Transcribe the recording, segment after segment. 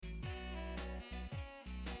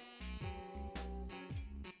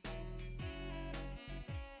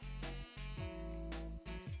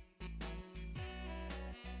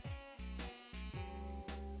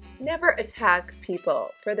Never attack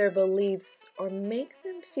people for their beliefs or make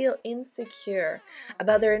them feel insecure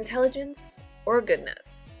about their intelligence or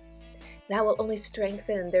goodness. That will only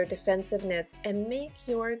strengthen their defensiveness and make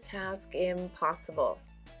your task impossible.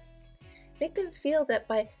 Make them feel that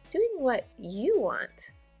by doing what you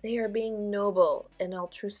want, they are being noble and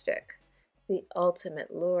altruistic, the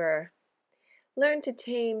ultimate lure. Learn to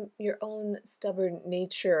tame your own stubborn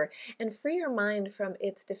nature and free your mind from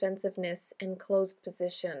its defensiveness and closed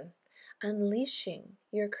position, unleashing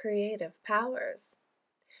your creative powers.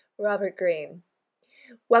 Robert Greene.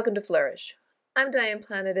 Welcome to Flourish. I'm Diane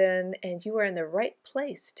Planadin, and you are in the right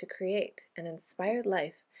place to create an inspired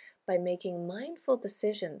life by making mindful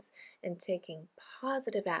decisions and taking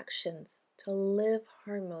positive actions to live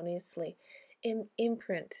harmoniously and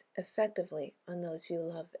imprint effectively on those you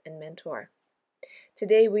love and mentor.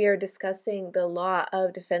 Today we are discussing the law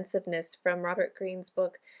of defensiveness from Robert Greene's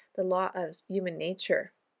book, The Law of Human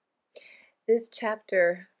Nature. This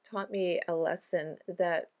chapter taught me a lesson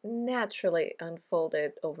that naturally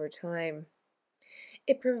unfolded over time.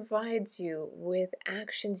 It provides you with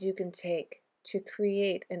actions you can take to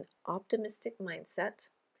create an optimistic mindset,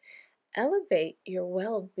 elevate your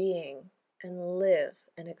well-being, and live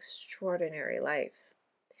an extraordinary life.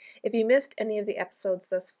 If you missed any of the episodes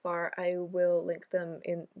thus far, I will link them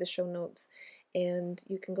in the show notes and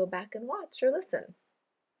you can go back and watch or listen.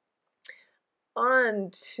 On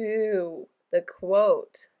to the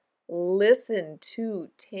quote. Listen to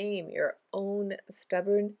tame your own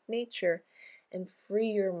stubborn nature and free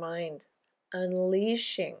your mind,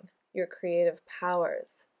 unleashing your creative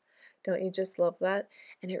powers. Don't you just love that?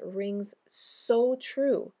 And it rings so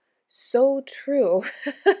true. So true.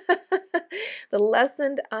 The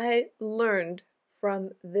lesson I learned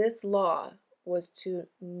from this law was to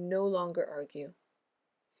no longer argue.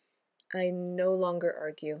 I no longer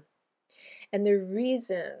argue. And the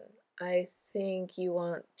reason I think you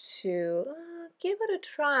want to give it a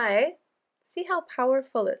try, see how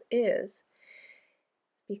powerful it is,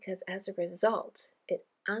 because as a result, it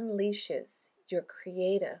unleashes your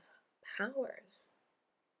creative powers.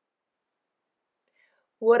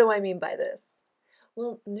 What do I mean by this?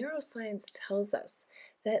 Well, neuroscience tells us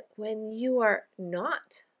that when you are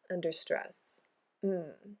not under stress,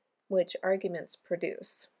 which arguments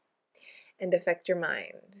produce and affect your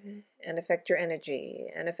mind and affect your energy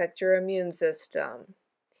and affect your immune system,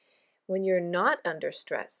 when you're not under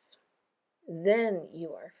stress, then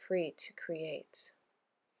you are free to create.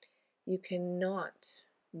 You cannot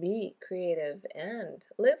be creative and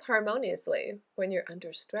live harmoniously when you're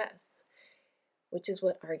under stress, which is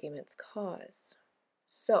what arguments cause.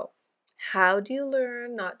 So, how do you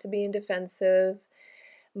learn not to be in defensive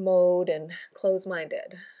mode and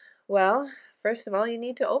close-minded? Well, first of all, you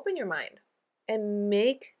need to open your mind and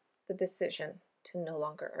make the decision to no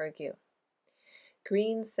longer argue.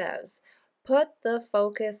 Greene says, put the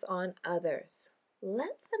focus on others.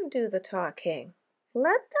 Let them do the talking.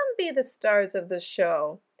 Let them be the stars of the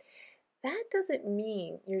show. That doesn't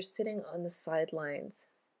mean you're sitting on the sidelines.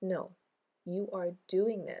 No, you are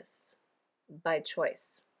doing this by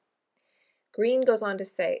choice. Greene goes on to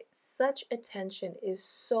say, such attention is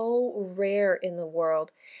so rare in the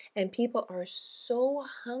world, and people are so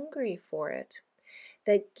hungry for it,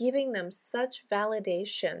 that giving them such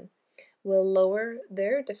validation will lower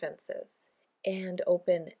their defenses and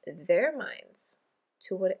open their minds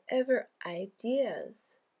to whatever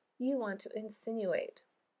ideas you want to insinuate.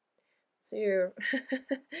 So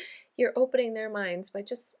you're opening their minds by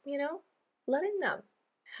just, letting them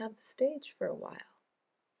have the stage for a while.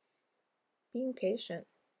 Being patient.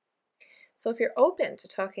 So if you're open to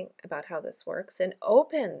talking about how this works and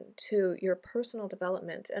open to your personal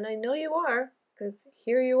development, and I know you are, because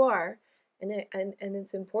here you are, and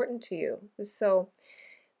it's important to you. So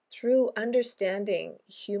through understanding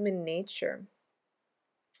human nature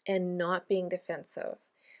and not being defensive,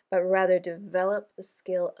 but rather develop the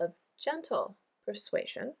skill of gentle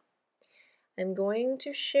persuasion, I'm going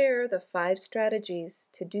to share the 5 strategies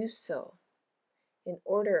to do so in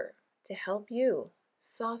order to help you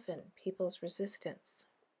soften people's resistance.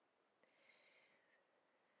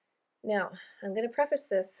 Now, I'm going to preface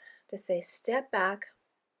this to say step back,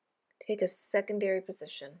 take a secondary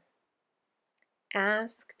position,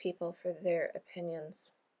 ask people for their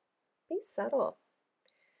opinions, be subtle,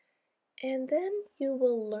 and then you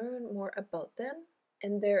will learn more about them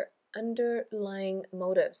and their underlying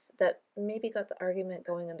motives that maybe got the argument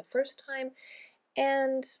going in the first time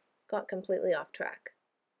and got completely off track.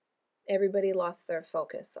 Everybody lost their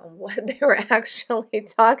focus on what they were actually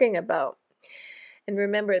talking about. And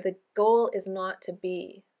remember, the goal is not to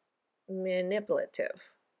be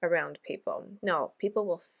manipulative. around people. No, people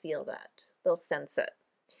will feel that. They'll sense it.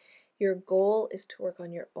 Your goal is to work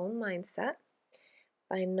on your own mindset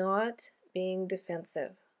by not being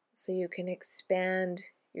defensive so you can expand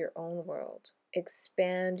your own world,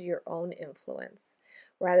 expand your own influence,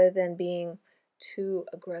 rather than being too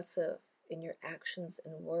aggressive in your actions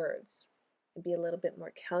and words. Be a little bit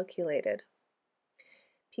more calculated.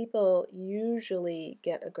 People usually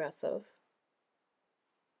get aggressive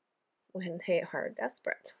when they are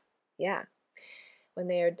desperate. Yeah, when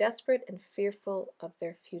they are desperate and fearful of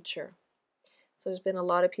their future. So there's been a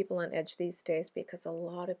lot of people on edge these days because a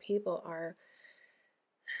lot of people are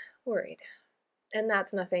worried. And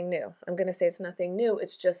that's nothing new. I'm going to say it's nothing new.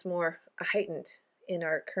 It's just more heightened in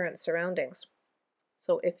our current surroundings.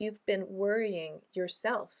 So if you've been worrying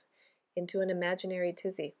yourself into an imaginary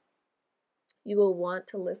tizzy, you will want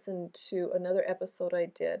to listen to another episode I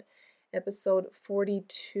did, episode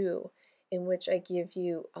 42, in which I give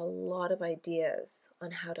you a lot of ideas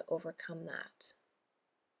on how to overcome that.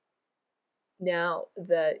 Now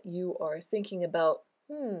that you are thinking about,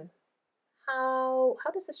 how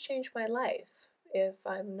does this change my life if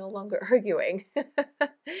I'm no longer arguing?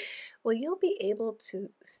 Well, you'll be able to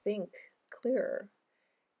think clearer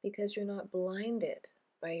because you're not blinded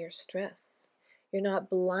by your stress. You're not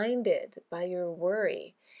blinded by your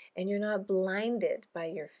worry, and you're not blinded by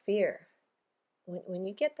your fear. When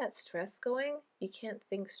you get that stress going, you can't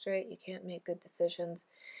think straight, you can't make good decisions,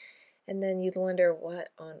 and then you'd wonder what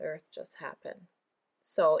on earth just happened.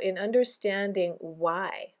 So, in understanding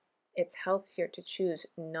why it's healthier to choose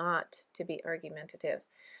not to be argumentative,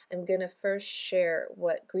 I'm going to first share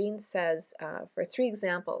what Green says for 3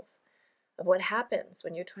 examples of what happens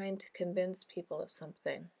when you're trying to convince people of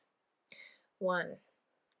something. 1,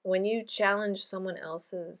 when you challenge someone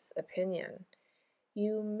else's opinion,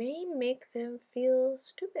 you may make them feel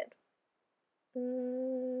stupid,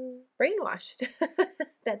 brainwashed,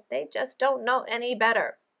 that they just don't know any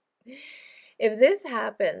better. If this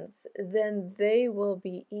happens, then they will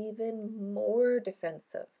be even more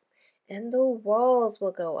defensive, and the walls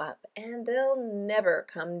will go up, and they'll never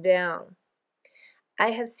come down.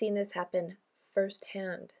 I have seen this happen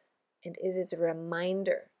firsthand, and it is a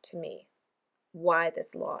reminder to me why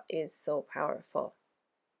this law is so powerful.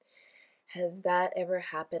 Has that ever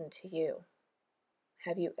happened to you?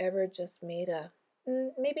 Have you ever just made a,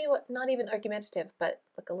 maybe not even argumentative, but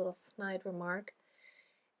like a little snide remark,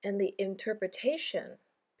 and the interpretation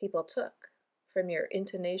people took from your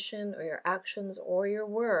intonation or your actions or your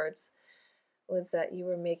words was that you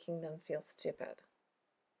were making them feel stupid?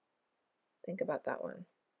 Think about that one.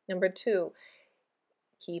 Number 2,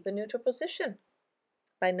 keep a neutral position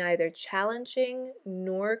by neither challenging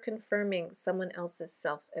nor confirming someone else's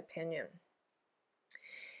self-opinion.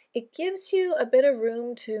 It gives you a bit of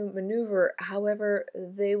room to maneuver, however,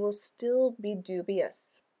 they will still be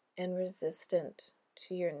dubious and resistant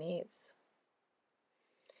to your needs.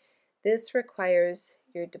 This requires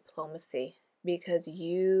your diplomacy because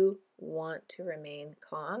you want to remain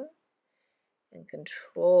calm and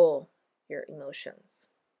control your emotions.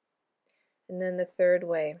 And then the 3rd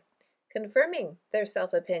way, confirming their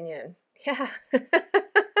self-opinion. Yeah.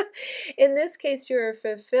 In this case, you're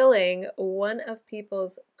fulfilling one of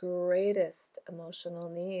people's greatest emotional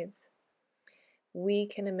needs. We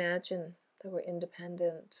can imagine that we're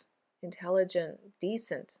independent, intelligent,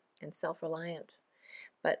 decent, and self-reliant.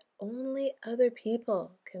 But only other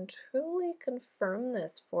people can truly confirm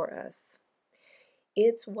this for us.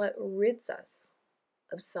 It's what rids us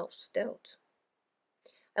of self-doubt.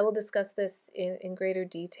 I will discuss this in greater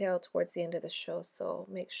detail towards the end of the show, so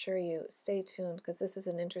make sure you stay tuned because this is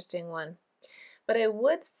an interesting one. But I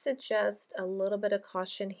would suggest a little bit of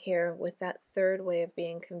caution here with that 3rd way of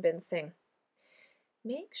being convincing.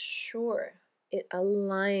 Make sure it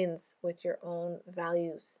aligns with your own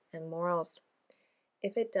values and morals.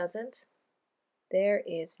 If it doesn't, there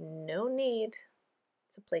is no need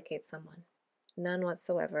to placate someone, none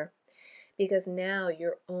whatsoever, because now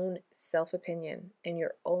your own self-opinion and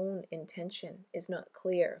your own intention is not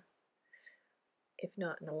clear, if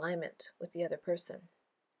not in alignment with the other person,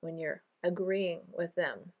 when you're agreeing with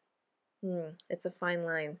them. It's a fine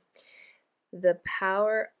line. The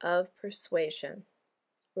power of persuasion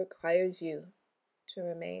requires you to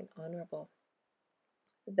remain honorable.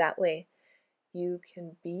 That way, you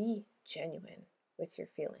can be genuine with your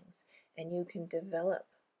feelings and you can develop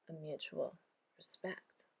a mutual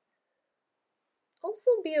respect.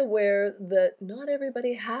 Also be aware that not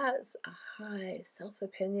everybody has a high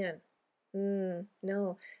self-opinion.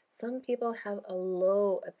 No, some people have a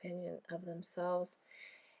low opinion of themselves.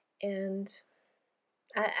 And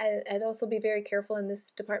I'd also be very careful in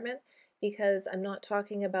this department. because I'm not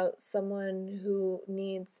talking about someone who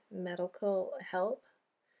needs medical help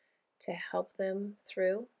to help them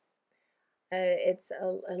through. It's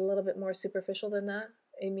a little bit more superficial than that.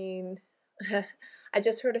 I mean, I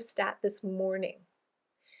just heard a stat this morning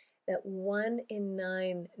that 1 in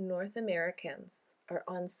 9 North Americans are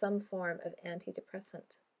on some form of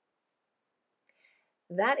antidepressant.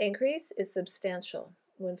 That increase is substantial.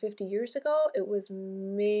 When 50 years ago, it was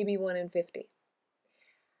maybe 1 in 50.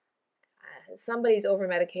 Somebody's over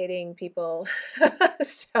medicating people.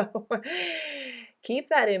 So keep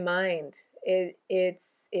that in mind.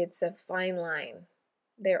 It's a fine line.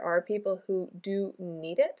 There are people who do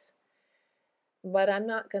need it, but I'm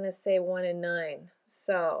not going to say 1 in 9.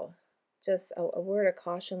 So just a word of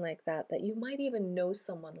caution like that, that you might even know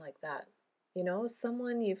someone like that. You know,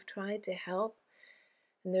 someone you've tried to help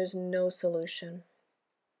and there's no solution.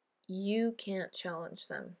 You can't challenge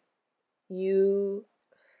them. You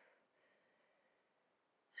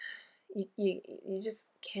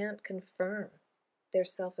just can't confirm their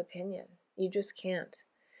self-opinion. You just can't.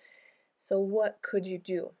 So what could you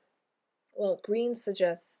do? Well, Green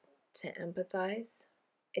suggests to empathize,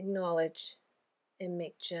 acknowledge, and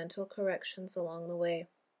make gentle corrections along the way.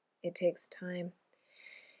 It takes time.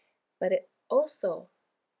 But it also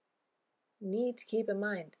need to keep in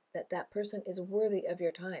mind that that person is worthy of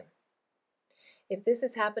your time. If this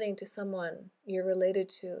is happening to someone you're related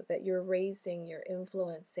to, that you're raising, you're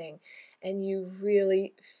influencing, and you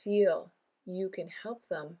really feel you can help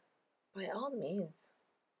them, by all means,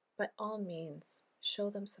 show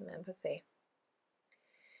them some empathy.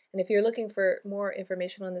 And if you're looking for more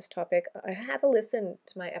information on this topic, have a listen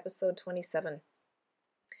to my episode 27.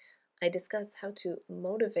 I discuss how to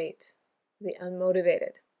motivate the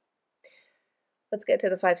unmotivated. Let's get to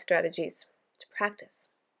the 5 strategies to practice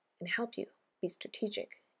and help you be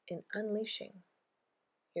strategic in unleashing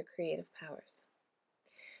your creative powers.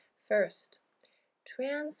 First,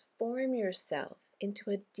 transform yourself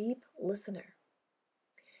into a deep listener.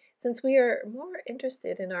 Since we are more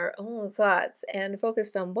interested in our own thoughts and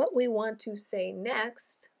focused on what we want to say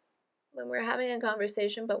next when we're having a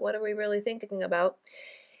conversation, but what are we really thinking about,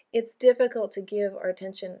 it's difficult to give our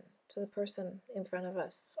attention to the person in front of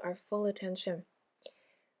us, our full attention.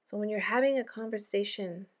 So when you're having a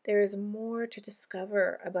conversation, there is more to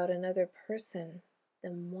discover about another person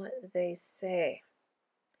than what they say.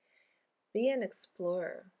 Be an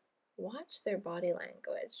explorer. Watch their body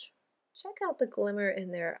language. Check out the glimmer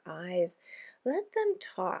in their eyes. Let them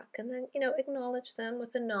talk and then, acknowledge them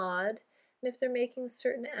with a nod. And if they're making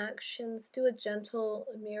certain actions, do a gentle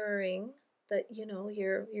mirroring that,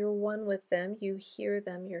 you're one with them, you hear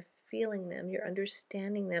them, you're feeling them, you're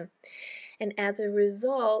understanding them. And as a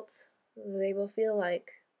result, they will feel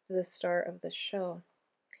like the star of the show.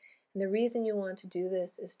 And the reason you want to do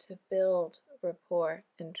this is to build rapport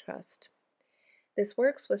and trust. This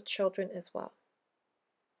works with children as well.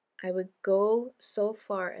 I would go so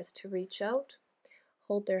far as to reach out,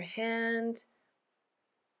 hold their hand,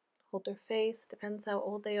 hold their face, depends how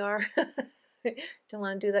old they are. Don't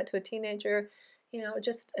want to do that to a teenager.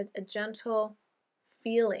 Just a gentle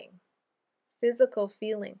feeling, physical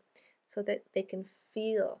feeling, so that they can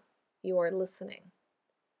feel you are listening.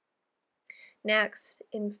 Next,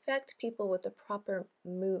 infect people with a proper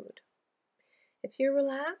mood. If you're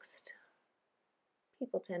relaxed,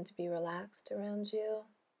 people tend to be relaxed around you.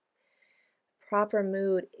 Proper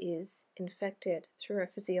mood is infected through our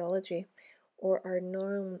physiology or our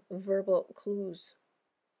non-verbal clues.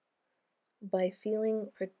 By feeling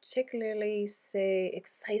particularly, say,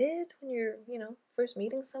 excited when you're, first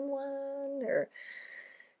meeting someone, or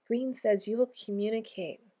Green says you will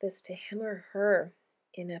communicate this to him or her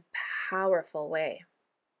in a powerful way.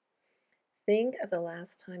 Think of the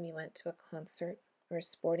last time you went to a concert or a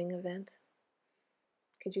sporting event.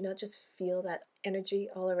 Could you not just feel that energy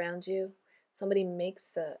all around you? Somebody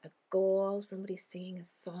makes a goal, somebody singing a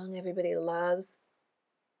song everybody loves.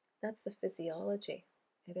 That's the physiology.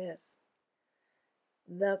 It is.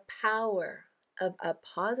 The power of a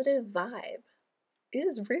positive vibe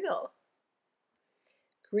is real.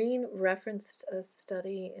 Green referenced a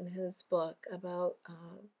study in his book about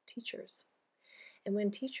teachers. And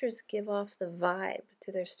when teachers give off the vibe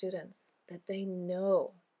to their students that they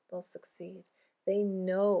know they'll succeed, they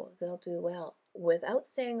know they'll do well without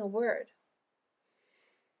saying a word,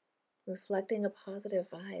 reflecting a positive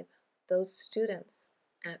vibe, those students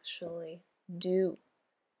actually do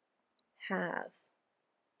have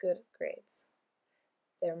good grades.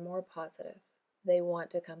 They're more positive. They want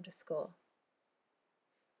to come to school.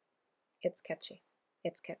 It's catchy.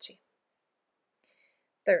 It's catchy.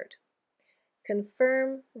 Third,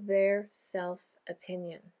 confirm their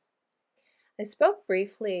self-opinion. I spoke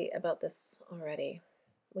briefly about this already.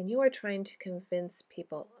 When you are trying to convince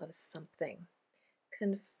people of something,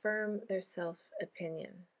 confirm their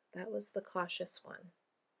self-opinion. That was the cautious one.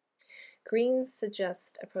 Greens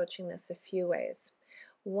suggest approaching this a few ways.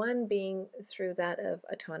 One being through that of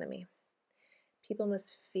autonomy. People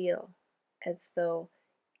must feel as though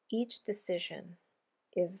each decision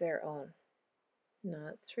is their own,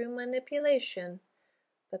 not through manipulation,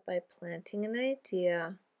 but by planting an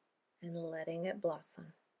idea and letting it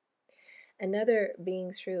blossom. Another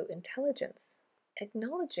being through intelligence,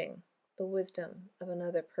 acknowledging the wisdom of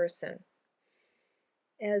another person,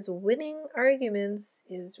 as winning arguments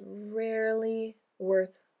is rarely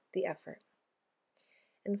worth the effort.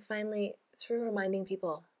 And finally, through reminding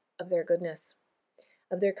people of their goodness,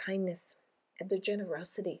 of their kindness, of their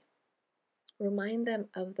generosity. Remind them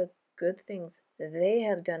of the good things they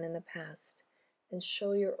have done in the past and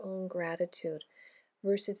show your own gratitude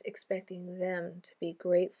versus expecting them to be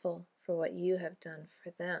grateful for what you have done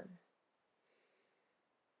for them.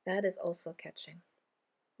 That is also catching,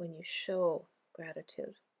 when you show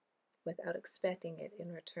gratitude without expecting it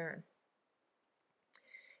in return.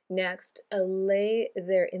 Next, allay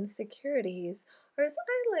their insecurities, or as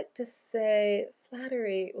I like to say,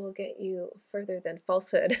 flattery will get you further than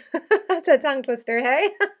falsehood. That's a tongue twister, hey?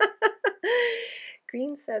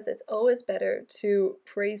 Green says it's always better to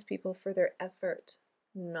praise people for their effort,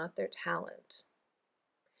 not their talent.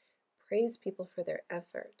 Praise people for their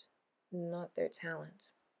effort, not their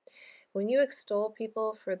talent. When you extol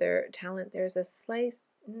people for their talent, there's a slight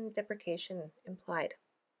deprecation implied.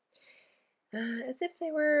 As if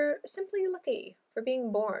they were simply lucky for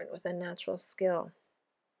being born with a natural skill.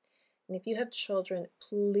 And if you have children,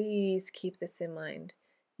 please keep this in mind.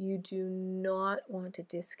 You do not want to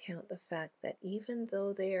discount the fact that even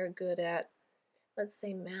though they are good at, let's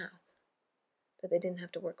say, math, that they didn't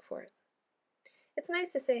have to work for it. It's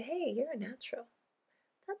nice to say, hey, you're a natural.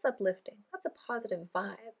 That's uplifting. That's a positive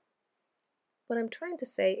vibe. What I'm trying to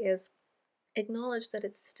say is acknowledge that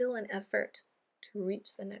it's still an effort to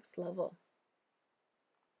reach the next level.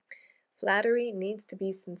 Flattery needs to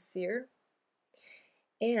be sincere,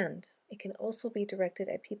 and it can also be directed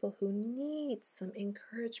at people who need some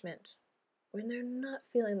encouragement when they're not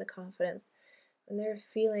feeling the confidence, when they're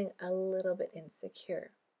feeling a little bit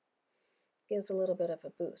insecure. It gives a little bit of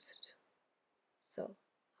a boost. So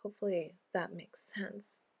hopefully that makes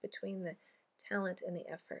sense between the talent and the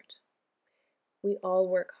effort. We all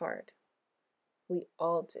work hard. We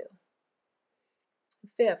all do.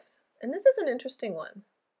 Fifth, and this is an interesting one,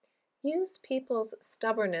 use people's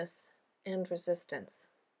stubbornness and resistance.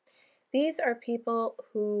 These are people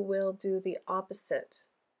who will do the opposite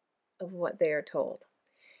of what they are told.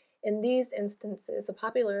 In these instances, a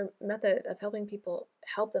popular method of helping people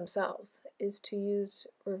help themselves is to use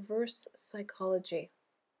reverse psychology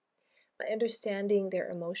by understanding their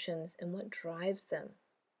emotions and what drives them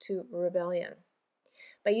to rebellion,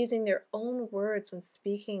 by using their own words when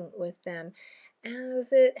speaking with them,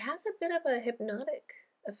 as it has a bit of a hypnotic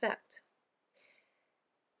effect.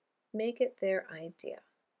 Make it their idea.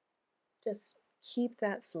 Just keep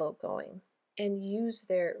that flow going and use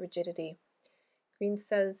their rigidity. Green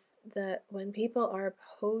says that when people are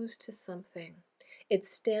opposed to something, it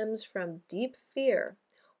stems from deep fear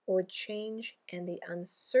or change and the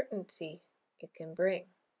uncertainty it can bring.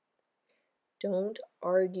 Don't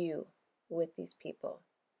argue with these people.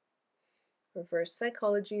 Reverse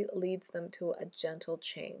psychology leads them to a gentle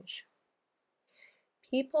change.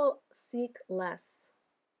 People seek less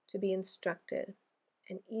to be instructed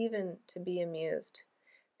and even to be amused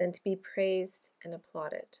than to be praised and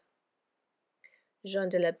applauded. Jean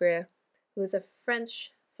de la Bruyere, who was a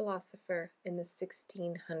French philosopher in the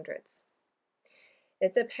 1600s.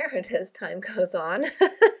 It's apparent as time goes on,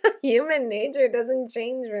 human nature doesn't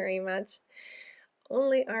change very much,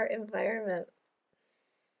 only our environment.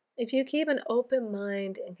 If you keep an open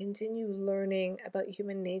mind and continue learning about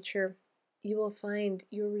human nature, you will find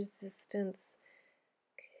your resistance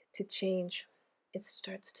to change. It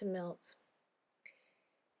starts to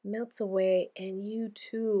melts away, and you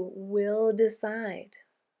too will decide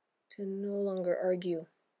to no longer argue.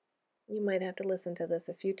 You might have to listen to this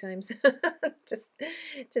a few times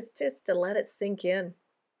just to let it sink in.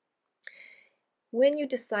 When you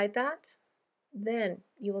decide that, then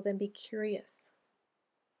you will then be curious.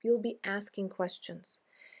 You'll be asking questions.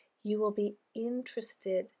 You will be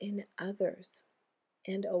interested in others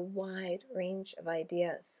and a wide range of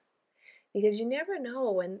ideas. Because you never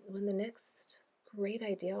know when the next great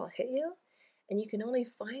idea will hit you, and you can only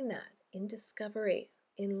find that in discovery,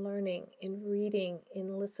 in learning, in reading,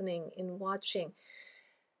 in listening, in watching.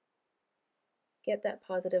 get that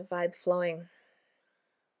positive vibe flowing.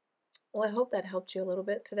 Well, I hope that helped you a little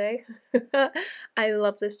bit today. I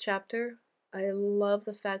love this chapter. I love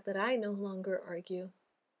the fact that I no longer argue.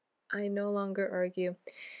 I no longer argue,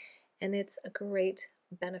 and it's a great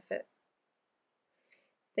benefit.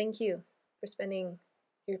 Thank you for spending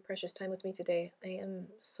your precious time with me today. I am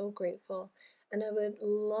so grateful, and I would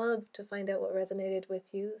love to find out what resonated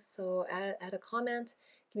with you. So add a comment,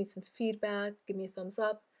 give me some feedback, give me a thumbs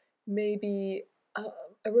up, maybe a,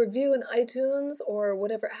 a review in iTunes or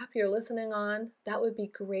whatever app you're listening on. That would be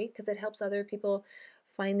great because it helps other people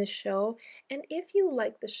find the show. And if you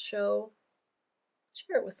like the show,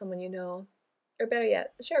 share it with someone you know. Or better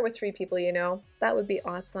yet, share it with 3 people you know. That would be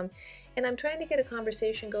awesome. And I'm trying to get a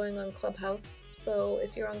conversation going on Clubhouse. So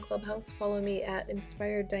if you're on Clubhouse, follow me at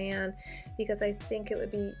Inspired Diane because I think it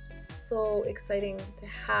would be so exciting to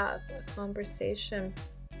have a conversation.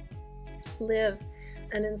 Live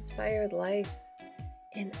an inspired life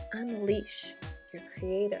and unleash your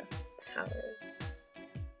creative powers.